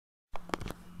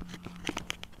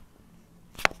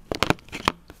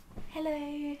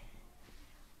Hello,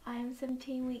 I'm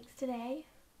 17 weeks today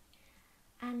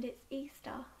and it's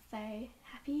Easter, so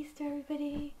happy Easter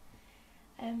everybody.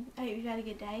 I hope you've had a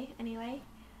good day anyway.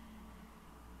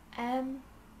 I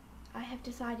have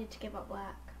decided to give up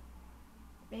work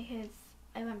because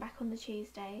I went back on the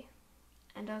Tuesday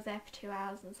and I was there for 2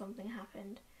 hours and something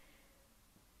happened.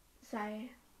 So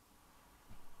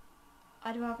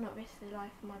I'd rather not risk the life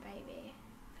of my baby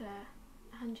for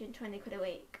 120 quid a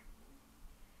week.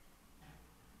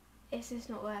 It's just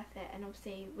not worth it, and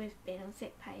obviously with being on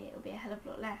sick pay it'll be a hell of a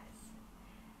lot less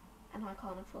and I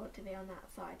can't afford to be on that,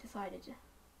 so I decided to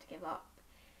give up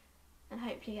and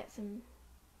hopefully get some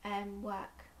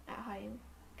work at home,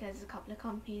 because there's a couple of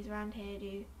companies around here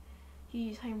who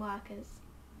use home workers,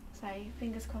 so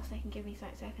fingers crossed they can give me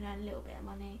something so I can earn a little bit of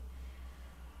money,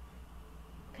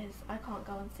 because I can't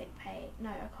go on sick pay,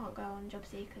 I can't go on job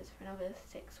seekers for another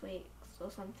 6 weeks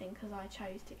or something, because I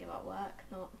chose to give up work,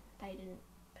 not they didn't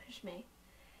push me.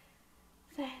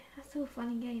 So that's all fun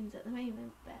and games at the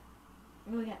moment, but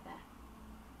we'll get there.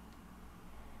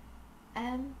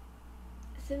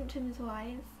 Symptoms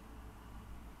wise,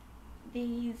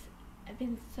 these have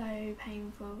been so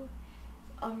painful,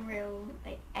 it's unreal.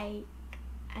 They ache,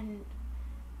 and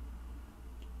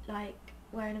like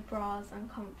wearing a bra's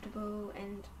uncomfortable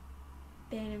and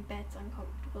being in bed's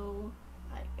uncomfortable,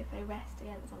 like if I rest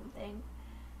against something.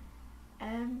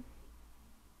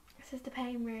 It's just a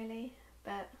pain really,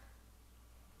 but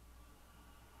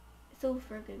it's all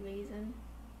for a good reason,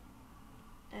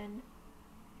 and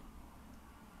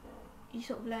you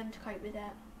sort of learn to cope with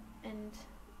it and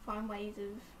find ways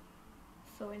of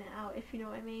sorting it out, if you know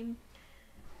what I mean.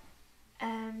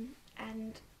 And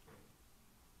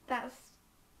that's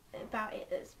about it.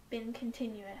 That's been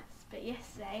continuous, but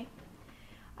yesterday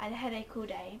I had a headache all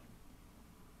day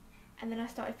and then I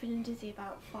started feeling dizzy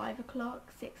about 5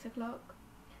 o'clock, 6 o'clock.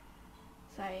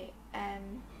 So I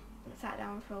sat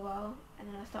down for a while and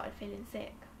then I started feeling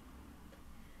sick.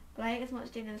 But I ate as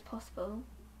much dinner as possible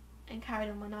and carried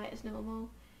on my night as normal.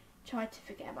 Tried to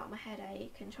forget about my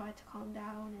headache and tried to calm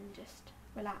down and just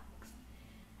relax.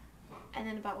 And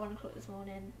then about 1 o'clock this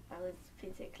morning I was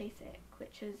physically sick,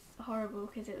 which was horrible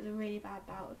because it was a really bad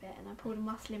bout of it, and I pulled a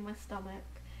muscle in my stomach.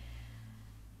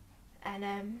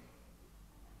 And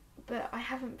but I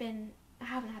haven't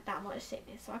had that much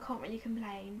sickness, so I can't really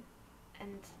complain.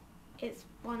 And it's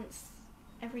once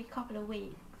every couple of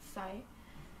weeks, so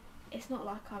it's not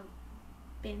like I've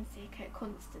been sick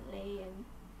constantly, and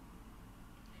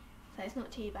so it's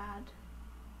not too bad.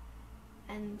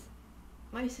 And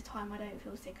most of the time I don't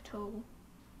feel sick at all,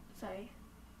 so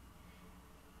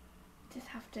just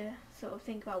have to sort of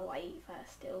think about what I eat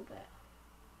first still. But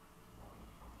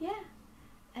yeah.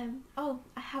 Oh,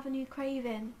 I have a new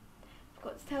craving.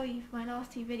 Forgot to tell you for my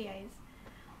last 2 videos.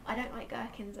 I don't like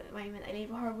gherkins at the moment, they leave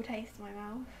a horrible taste in my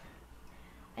mouth.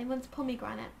 I want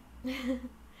pomegranate.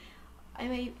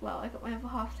 I got my other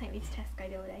half to take me to Tesco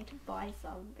the other day to buy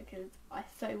some because I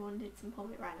so wanted some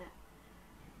pomegranate.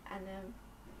 And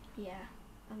yeah,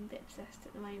 I'm a bit obsessed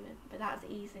at the moment, but that's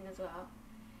easing as well.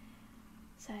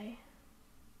 So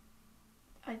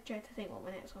I dread to think what my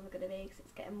next one's going to be because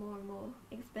it's getting more and more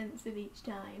expensive each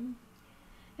time.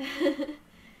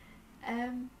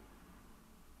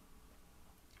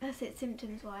 That's it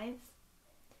symptoms wise.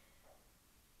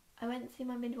 I went to see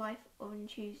my midwife on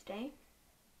Tuesday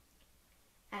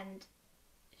and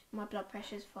my blood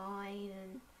pressure's fine,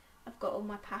 and I've got all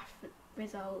my PAF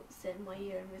results and my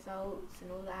urine results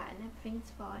and all that, and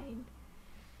everything's fine.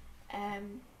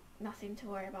 Nothing to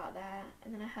worry about there.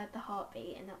 And then I heard the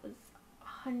heartbeat and that was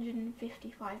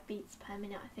 155 beats per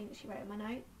minute, I think she wrote in my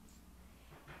notes.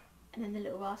 And then the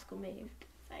little rascal moved,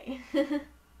 so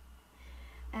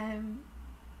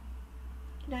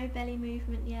no belly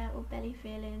movement yet or belly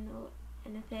feeling or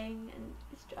anything, and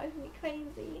it's driving me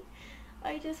crazy.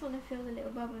 I just want to feel the little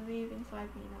bubble move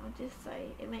inside me now, just so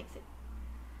it makes it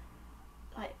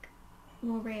like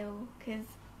more real, because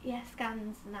yeah,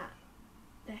 scans and that,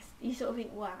 you sort of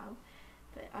think wow,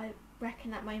 but I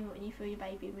reckon that moment when you feel your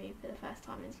baby move for the first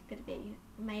time is going to be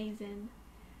amazing.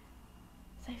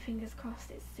 So fingers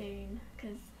crossed it's soon,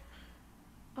 because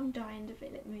I'm dying to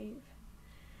feel it move.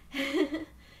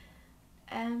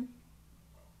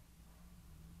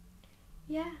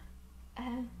 Yeah,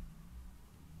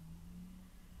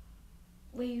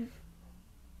 we've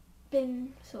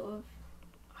been sort of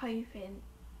hoping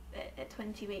that at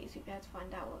 20 weeks we'd be able to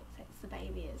find out what sex the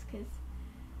baby is, because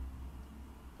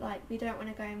like we don't want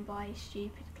to go and buy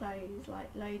stupid clothes like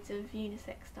loads of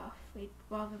unisex stuff. We'd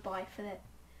rather buy for the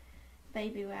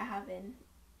baby we're having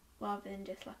rather than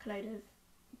just like a load of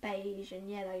beige and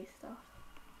yellow stuff.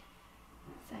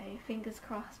 So fingers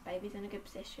crossed baby's in a good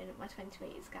position at my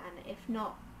 20-week scan. If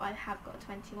not, I have got a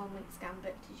 21-week scan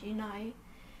booked, as you know.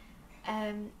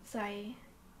 So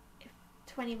if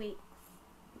 20 weeks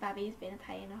baby's been a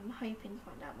pain, I'm hoping to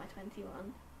find out my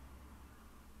 21.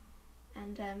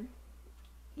 And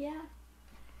yeah,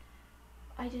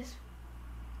 I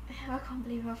can't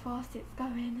believe how fast it's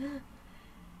going.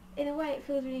 In a way it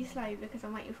feels really slow because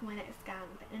I'm waiting for my next scan,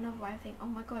 but in another way I think, oh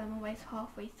my god, I'm almost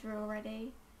halfway through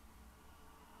already.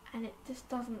 And it just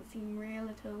doesn't seem real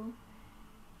at all.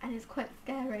 And it's quite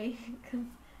scary because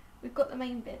we've got the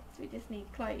main bits, we just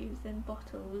need clothes and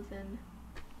bottles and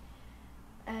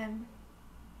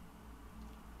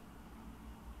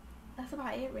that's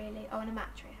about it really. Oh, and a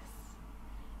mattress.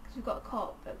 Because we've got a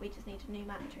cot, but we just need a new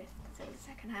mattress because it was a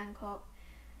second-hand cot.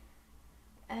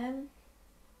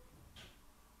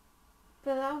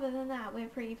 But other than that, we're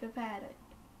pretty prepared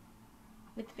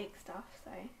with the big stuff,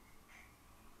 so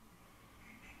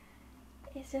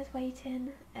it's just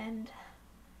waiting, and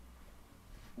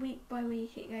week by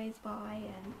week it goes by,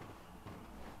 and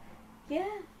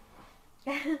yeah.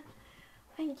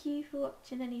 Thank you for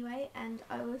watching anyway, and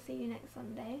I will see you next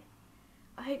Sunday.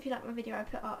 I hope you liked my video I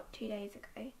put up 2 days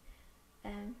ago.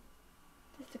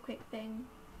 Just a quick thing.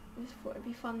 I just thought it'd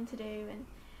be fun to do and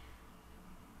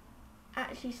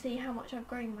actually see how much I've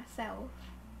grown myself,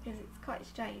 because it's quite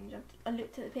strange. I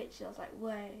looked at the picture, I was like,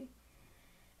 whoa.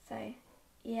 So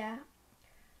yeah,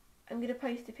 I'm going to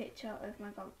post a picture of my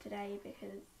bump today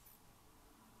because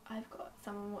I've got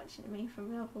someone watching me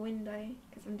from the other window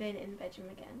because I'm doing it in the bedroom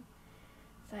again.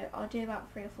 So I'll do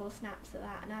about 3 or 4 snaps of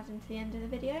that and add them to the end of the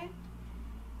video.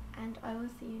 And I will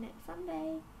see you next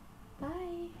Sunday.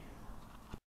 Bye.